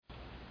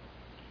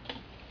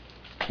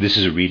This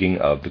is a reading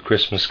of the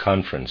Christmas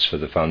Conference for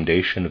the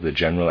Foundation of the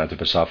General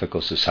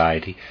Anthroposophical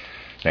Society,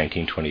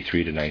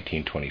 1923 to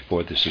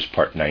 1924. This is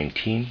part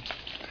 19,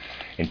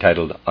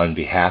 entitled On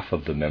Behalf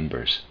of the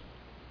Members.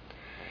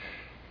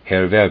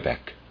 Herr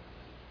Verbeck.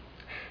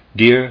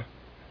 Dear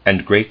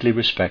and greatly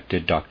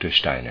respected Dr.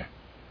 Steiner,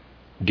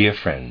 dear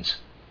friends,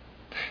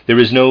 there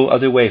is no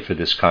other way for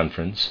this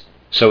conference,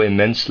 so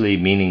immensely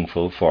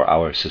meaningful for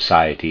our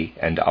society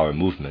and our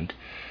movement,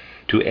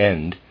 to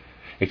end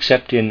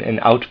except in an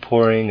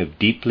outpouring of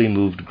deeply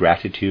moved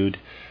gratitude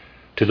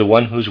to the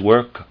one whose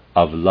work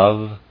of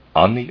love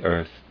on the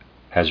earth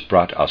has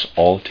brought us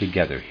all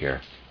together here.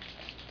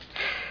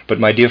 But,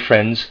 my dear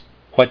friends,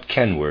 what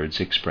can words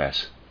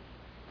express?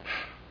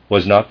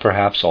 Was not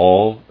perhaps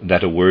all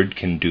that a word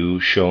can do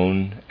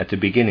shown at the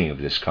beginning of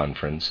this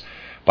conference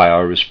by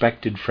our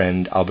respected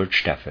friend Albert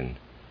Steffen,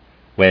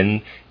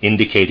 when,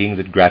 indicating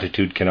that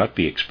gratitude cannot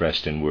be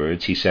expressed in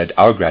words, he said,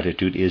 "Our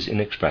gratitude is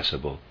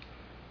inexpressible."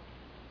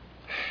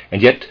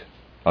 And yet,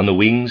 on the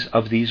wings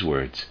of these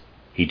words,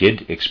 he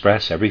did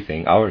express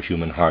everything our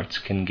human hearts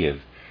can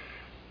give.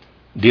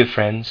 Dear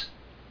friends,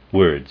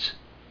 words,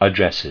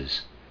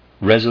 addresses,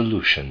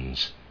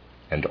 resolutions,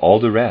 and all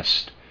the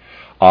rest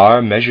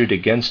are, measured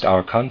against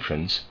our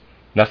conference,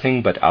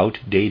 nothing but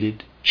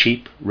outdated,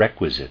 cheap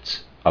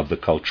requisites of the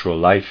cultural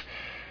life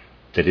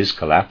that is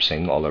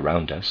collapsing all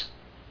around us.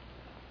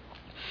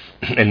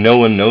 And no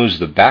one knows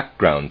the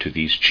background to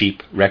these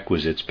cheap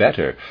requisites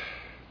better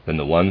than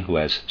the one who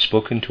has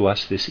spoken to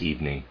us this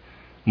evening,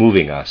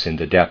 moving us in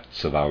the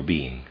depths of our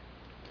being.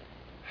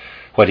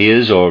 What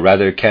is, or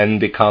rather can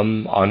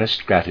become,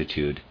 honest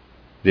gratitude,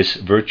 this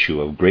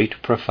virtue of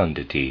great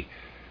profundity,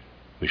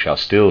 we shall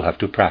still have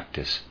to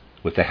practice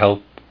with the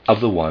help of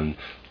the one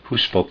who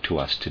spoke to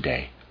us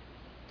today.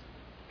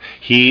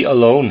 He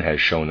alone has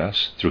shown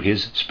us, through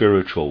his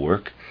spiritual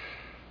work,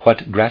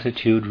 what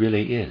gratitude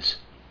really is.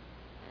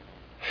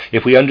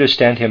 If we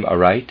understand him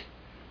aright,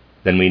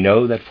 then we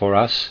know that for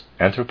us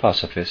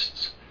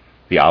anthroposophists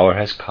the hour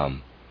has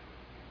come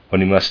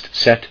when we must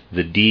set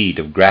the deed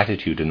of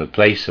gratitude in the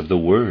place of the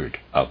word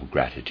of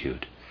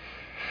gratitude.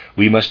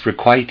 We must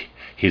requite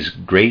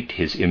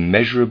his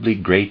immeasurably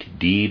great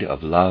deed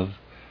of love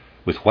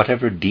with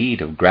whatever deed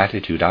of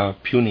gratitude our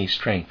puny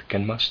strength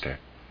can muster.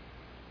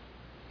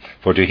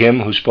 For to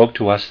him who spoke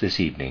to us this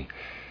evening,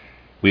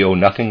 we owe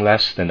nothing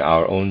less than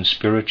our own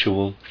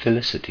spiritual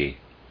felicity.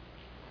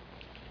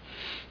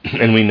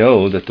 And we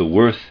know that the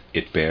worth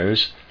it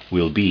bears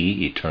will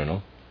be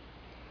eternal.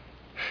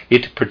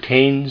 It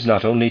pertains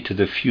not only to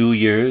the few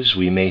years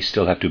we may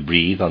still have to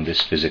breathe on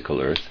this physical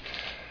earth.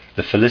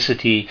 The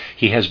felicity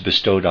he has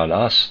bestowed on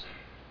us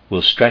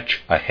will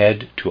stretch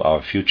ahead to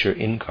our future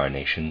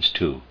incarnations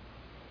too.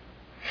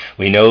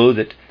 We know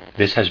that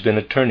this has been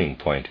a turning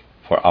point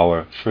for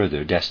our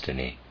further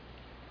destiny.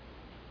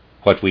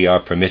 What we are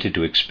permitted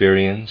to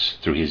experience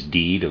through his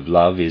deed of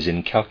love is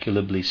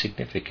incalculably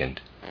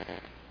significant.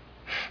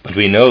 But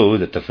we know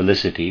that the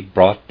felicity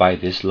brought by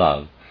this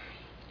love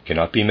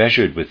cannot be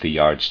measured with the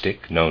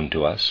yardstick known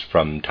to us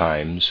from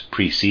times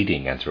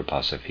preceding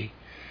anthroposophy,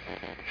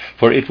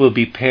 for it will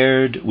be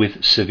paired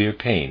with severe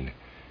pain,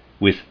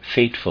 with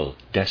fateful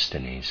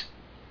destinies.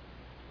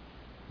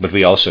 But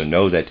we also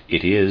know that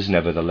it is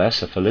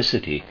nevertheless a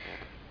felicity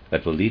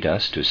that will lead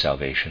us to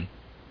salvation.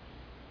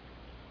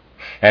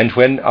 And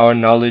when our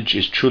knowledge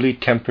is truly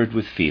tempered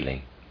with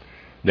feeling,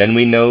 then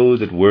we know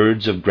that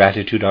words of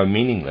gratitude are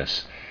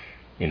meaningless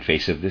in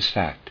face of this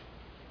fact,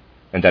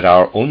 and that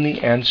our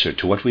only answer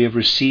to what we have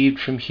received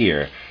from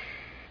here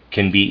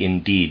can be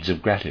in deeds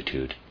of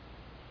gratitude.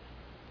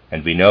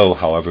 And we know,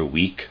 however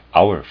weak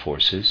our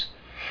forces,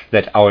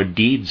 that our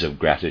deeds of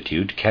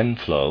gratitude can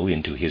flow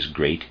into his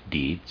great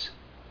deeds.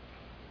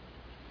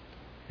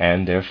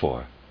 And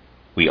therefore,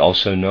 we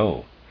also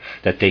know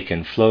that they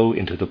can flow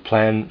into the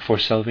plan for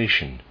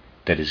salvation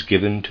that is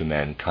given to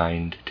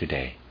mankind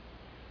today.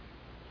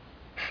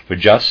 For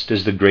just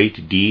as the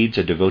great deeds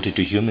are devoted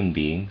to human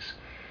beings,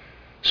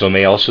 so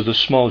may also the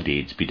small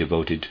deeds be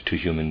devoted to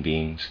human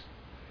beings.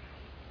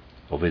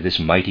 Over this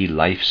mighty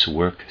life's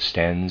work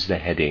stands the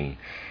heading,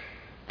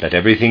 "Let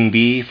everything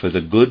be for the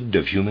good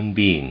of human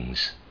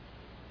beings."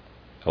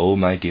 Oh,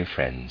 my dear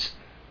friends,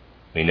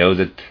 we know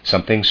that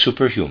something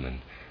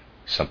superhuman,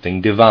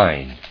 something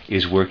divine,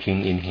 is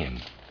working in him.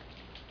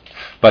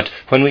 But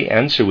when we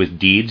answer with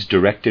deeds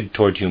directed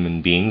toward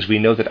human beings, we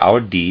know that our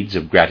deeds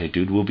of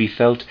gratitude will be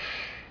felt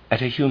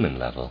at a human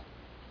level.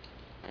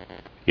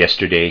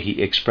 Yesterday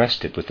he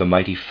expressed it with the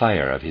mighty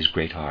fire of his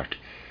great heart,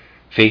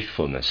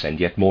 faithfulness and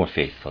yet more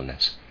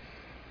faithfulness.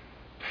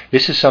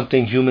 This is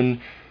something human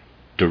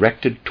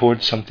directed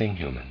toward something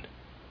human.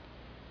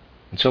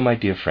 And so, my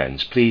dear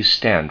friends, please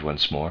stand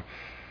once more.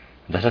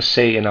 Let us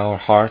say in our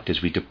heart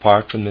as we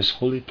depart from this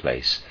holy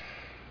place,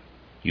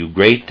 "You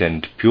great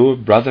and pure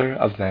brother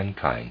of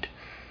mankind,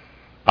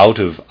 out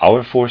of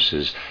our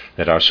forces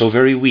that are so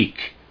very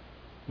weak,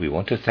 we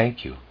want to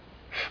thank you.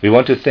 We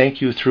want to thank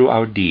you through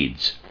our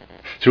deeds,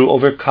 through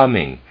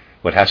overcoming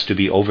what has to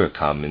be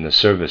overcome in the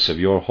service of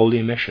your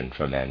holy mission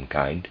for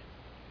mankind.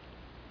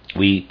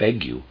 We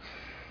beg you,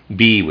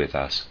 be with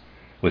us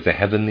with the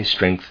heavenly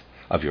strength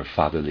of your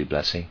fatherly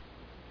blessing.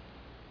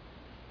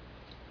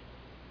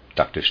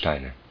 Dr.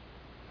 Steiner.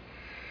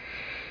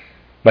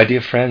 My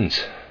dear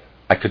friends,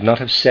 I could not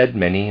have said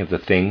many of the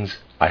things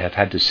I have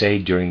had to say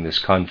during this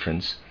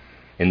conference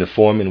in the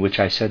form in which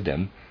I said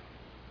them,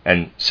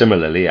 and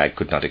similarly I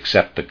could not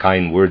accept the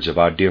kind words of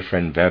our dear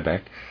friend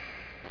Verbeck,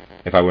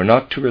 if I were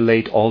not to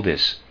relate all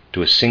this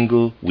to a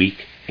single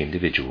weak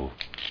individual.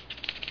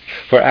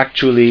 For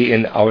actually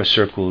in our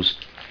circles,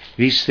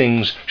 these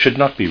things should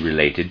not be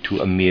related to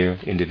a mere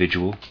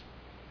individual.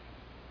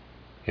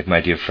 Yet,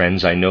 my dear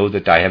friends, I know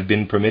that I have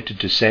been permitted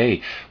to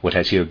say what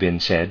has here been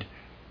said,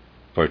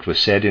 for it was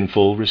said in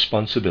full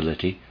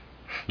responsibility,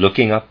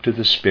 looking up to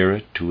the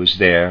Spirit who is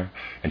there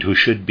and who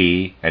should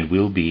be and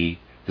will be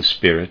the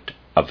Spirit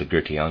of the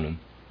Goetheanum.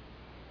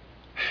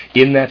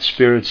 In that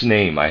Spirit's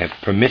name I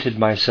have permitted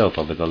myself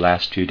over the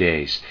last few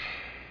days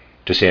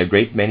to say a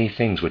great many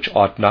things which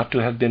ought not to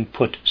have been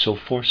put so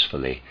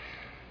forcefully,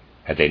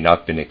 had they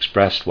not been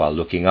expressed while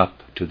looking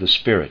up to the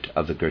Spirit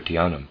of the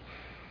Goetheanum,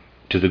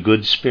 to the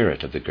good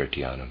Spirit of the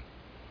Goetheanum.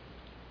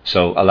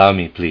 So allow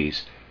me,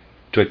 please,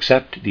 to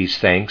accept these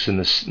thanks in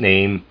the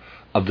name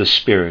of the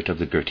Spirit of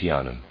the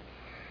Goetheanum,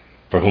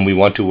 for whom we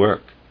want to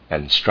work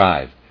and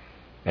strive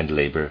and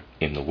labor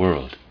in the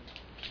world.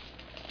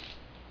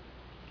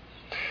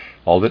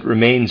 All that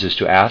remains is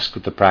to ask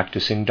that the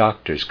practicing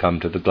doctors come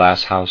to the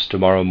glass house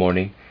tomorrow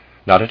morning,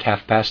 not at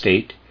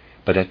 8:30,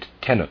 but at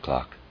 10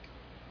 o'clock.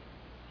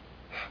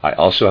 I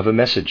also have a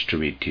message to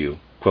read to you.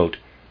 Quote,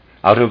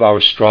 out of our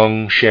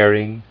strong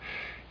sharing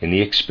in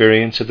the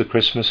experience of the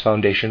Christmas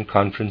Foundation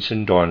Conference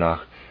in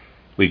Dornach,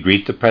 we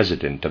greet the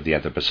President of the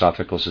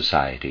Anthroposophical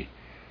Society.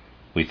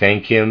 We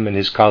thank him and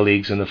his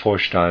colleagues in the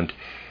Vorstand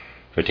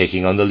for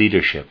taking on the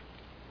leadership,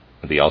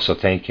 and we also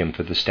thank him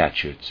for the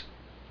statutes.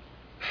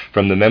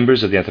 From the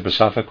members of the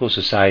Anthroposophical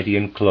Society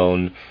in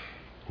Cologne,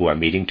 who are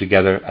meeting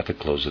together at the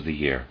close of the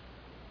year.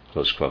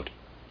 Close quote.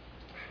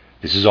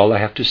 This is all I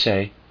have to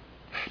say.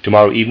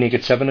 Tomorrow evening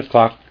at 7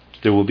 o'clock,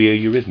 there will be a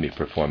Eurythmy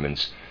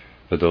performance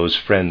for those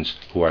friends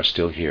who are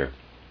still here.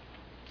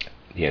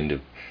 The end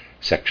of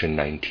section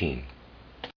 19.